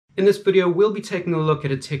In this video, we'll be taking a look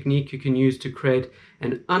at a technique you can use to create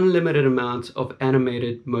an unlimited amount of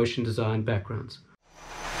animated motion design backgrounds.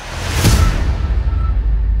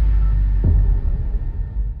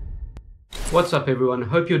 What's up everyone,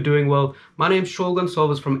 hope you're doing well. My name's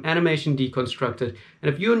Shaul from Animation Deconstructed,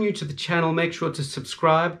 and if you're new to the channel, make sure to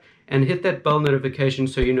subscribe and hit that bell notification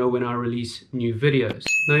so you know when I release new videos.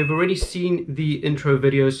 Now you've already seen the intro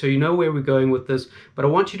video, so you know where we're going with this, but I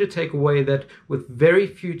want you to take away that with very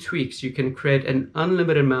few tweaks you can create an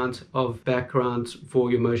unlimited amount of backgrounds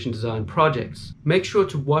for your motion design projects. Make sure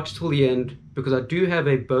to watch till the end because I do have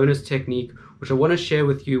a bonus technique which I want to share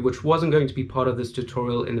with you, which wasn't going to be part of this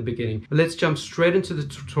tutorial in the beginning. But let's jump straight into the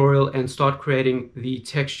tutorial and start creating the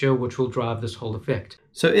texture which will drive this whole effect.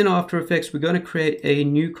 So in After Effects, we're going to create a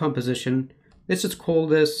new composition. Let's just call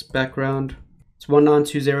this background. It's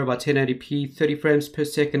 1920 by 1080p, 30 frames per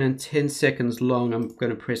second and 10 seconds long. I'm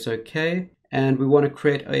going to press OK. And we want to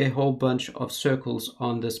create a whole bunch of circles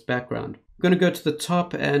on this background. I'm going to go to the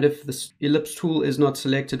top, and if this ellipse tool is not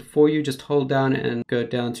selected for you, just hold down and go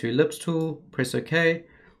down to ellipse tool, press OK. You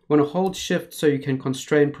want to hold shift so you can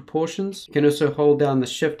constrain proportions. You can also hold down the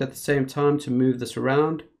shift at the same time to move this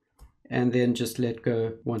around, and then just let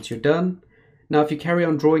go once you're done. Now if you carry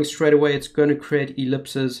on drawing straight away, it's going to create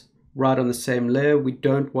ellipses right on the same layer. We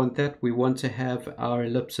don't want that. We want to have our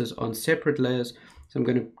ellipses on separate layers. So I'm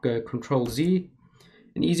going to go Control Z.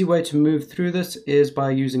 An easy way to move through this is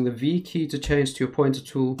by using the V key to change to your pointer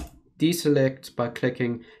tool, deselect by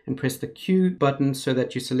clicking, and press the Q button so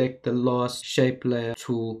that you select the last shape layer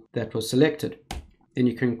tool that was selected. Then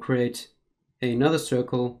you can create another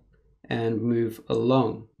circle and move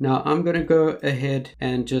along. Now I'm going to go ahead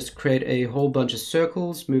and just create a whole bunch of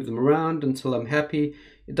circles, move them around until I'm happy.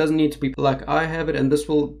 It doesn't need to be like I have it, and this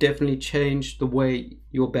will definitely change the way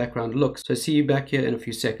your background looks. So see you back here in a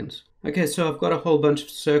few seconds. Okay, so I've got a whole bunch of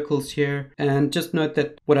circles here, and just note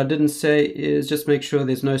that what I didn't say is just make sure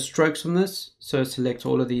there's no strokes on this. So select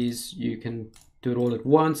all of these. You can do it all at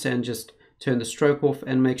once and just turn the stroke off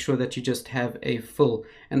and make sure that you just have a fill,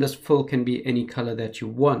 and this fill can be any color that you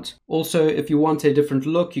want. Also, if you want a different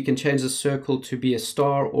look, you can change the circle to be a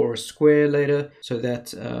star or a square later so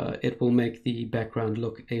that it will make the background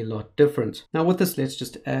look a lot different. Now with this, let's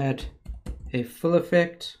just add a fill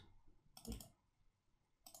effect.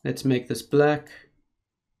 Let's make this black,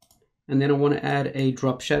 and then I want to add a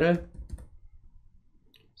drop shadow.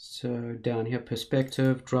 So down here,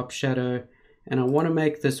 perspective, drop shadow, and I want to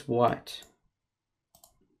make this white.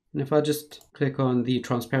 And if I just click on the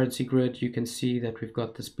transparency grid, you can see that we've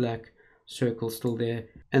got this black circle still there.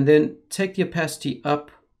 And then take the opacity up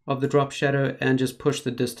of the drop shadow and just push the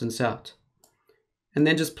distance out. And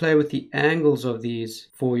then just play with the angles of these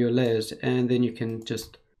for your layers. And then you can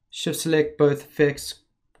just shift select both effects,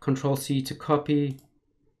 Control C to copy,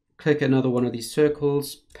 click another one of these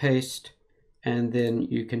circles, paste, and then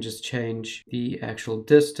you can just change the actual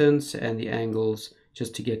distance and the angles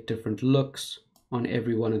just to get different looks on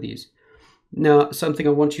every one of these. Now, something I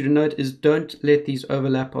want you to note is don't let these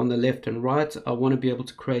overlap on the left and right. I want to be able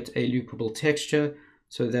to create a loopable texture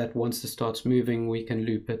so that once this starts moving, we can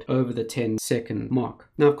loop it over the 10-second mark.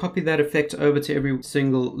 Now I've copied that effect over to every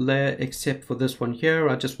single layer except for this one here.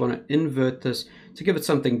 I just want to invert this to give it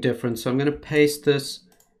something different. So I'm going to paste this,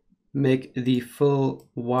 make the fill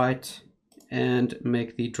white, and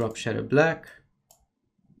make the drop shadow black.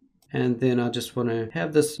 And then I just want to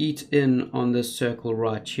have this eat in on this circle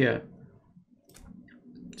right here.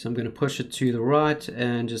 So I'm going to push it to the right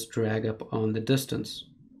and just drag up on the distance.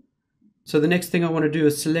 So the next thing I want to do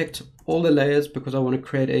is select all the layers because I want to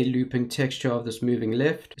create a looping texture of this moving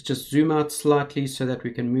left. Let's just zoom out slightly so that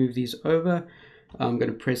we can move these over. I'm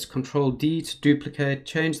going to press Control D to duplicate,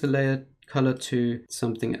 change the layer color to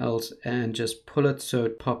something else, and just pull it so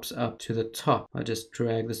it pops up to the top. I just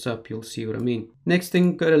drag this up, you'll see what I mean. Next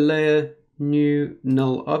thing, go to Layer, New,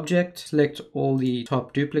 Null Object, select all the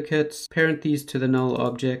top duplicates, parent these to the null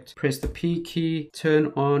object, press the P key,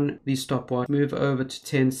 turn on the stopwatch, move over to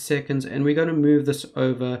 10 seconds, and we're going to move this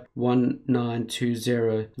over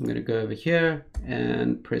 1920. I'm going to go over here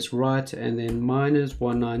and press right, and then minus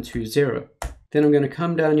 1920. Then I'm going to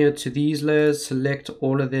come down here to these layers, select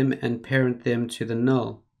all of them and parent them to the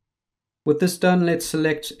null. With this done, let's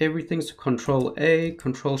select everything. So Control A,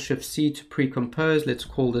 Control Shift C to pre-compose. Let's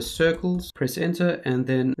call this circles, press enter, and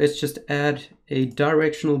then let's just add a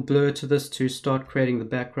directional blur to this to start creating the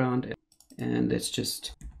background. And let's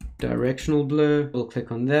just directional blur. We'll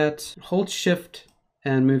click on that, hold Shift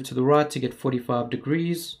and move to the right to get 45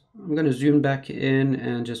 degrees. I'm going to zoom back in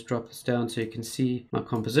and just drop this down so you can see my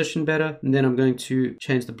composition better. And then I'm going to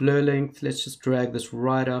change the blur length. Let's just drag this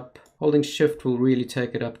right up Holding shift will really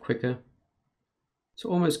take it up quicker. So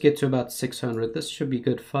almost get to about 600. This should be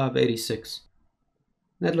good, 586.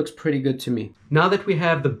 That looks pretty good to me. Now that we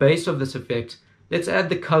have the base of this effect, let's add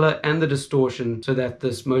the color and the distortion so that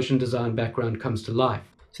this motion design background comes to life.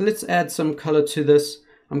 So let's add some color to this.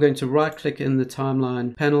 I'm going to right click in the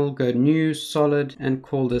timeline panel, go new, solid, and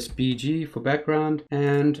call this BG for background.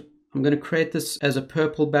 And I'm going to create this as a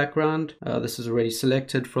purple background. This is already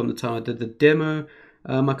selected from the time I did the demo.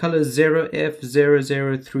 My color is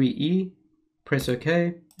 0F003E. Press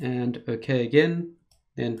OK and OK again.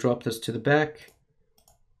 Then drop this to the back.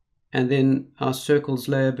 And then our circles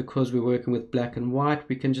layer, because we're working with black and white,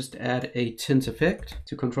 we can just add a tint effect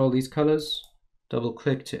to control these colors. Double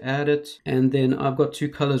click to add it. And then I've got two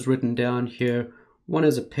colors written down here. One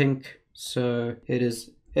is a pink, so it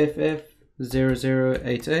is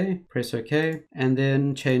FF008A. Press OK. And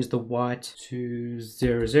then change the white to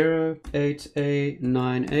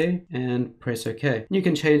 008A9A and press OK. You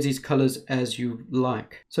can change these colors as you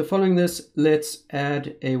like. So following this, let's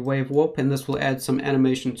add a wave warp, and this will add some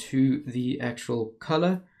animation to the actual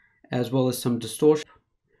color as well as some distortion.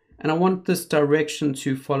 And I want this direction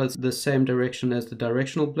to follow the same direction as the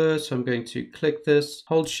directional blur. So I'm going to click this,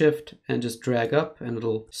 hold shift and just drag up, and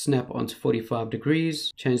it'll snap onto 45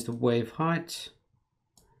 degrees. Change the wave height.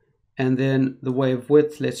 And then the wave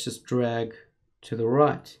width, let's just drag to the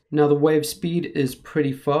right. Now the wave speed is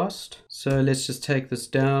pretty fast. So let's just take this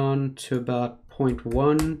down to about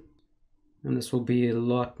 0.1. And this will be a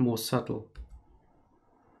lot more subtle.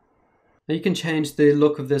 Now you can change the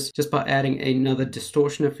look of this just by adding another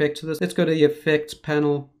distortion effect to this. Let's go to the effects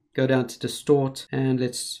panel, go down to distort, and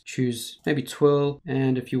let's choose maybe twirl.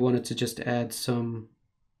 And if you wanted to just add some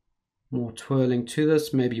more twirling to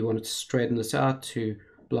this, maybe you wanted to straighten this out to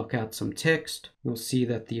block out some text, you'll see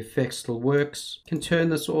that the effect still works. You can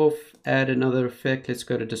turn this off, add another effect. Let's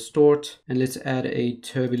go to distort and let's add a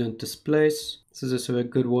turbulent displace. This is also a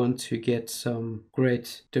good one to get some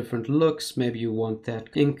great different looks. Maybe you want that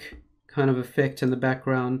ink kind of effect in the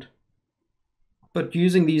background. But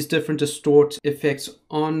using these different distort effects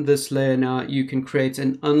on this layer now, you can create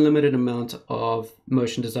an unlimited amount of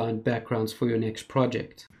motion design backgrounds for your next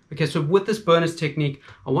project. Okay, so with this bonus technique,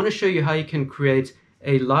 I want to show you how you can create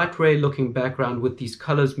a light ray looking background with these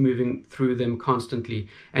colors moving through them constantly.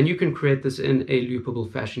 And you can create this in a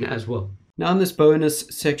loopable fashion as well. Now in this bonus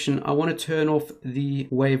section, I want to turn off the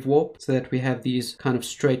wave warp so that we have these kind of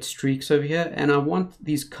straight streaks over here. And I want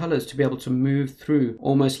these colors to be able to move through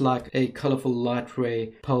almost like a colorful light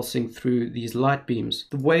ray pulsing through these light beams.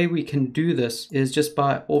 The way we can do this is just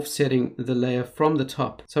by offsetting the layer from the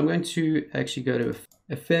top. So I'm going to actually go to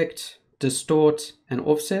Effect, Distort, and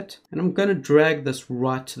Offset. And I'm going to drag this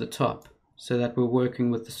right to the top so that we're working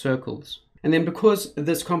with the circles. And then because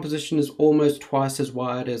this composition is almost twice as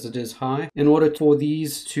wide as it is high, in order for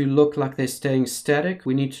these to look like they're staying static,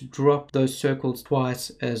 we need to drop those circles twice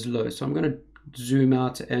as low. So I'm going to zoom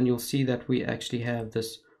out and you'll see that we actually have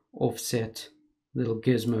this offset little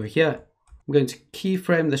gizmo here. I'm going to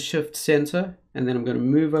keyframe the shift center and then I'm going to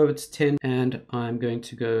move over to 10 and I'm going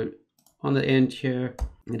to go on the end here.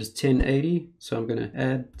 It is 1080. So I'm going to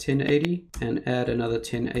add 1080 and add another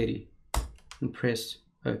 1080 and press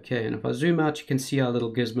OK, and if I zoom out, you can see our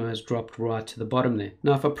little gizmo has dropped right to the bottom there.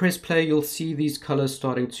 Now, if I press play, you'll see these colors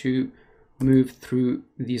starting to move through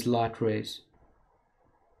these light rays.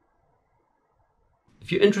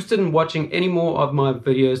 If you're interested in watching any more of my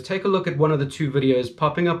videos, take a look at one of the two videos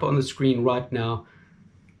popping up on the screen right now.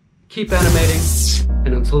 Keep animating,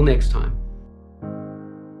 and until next time.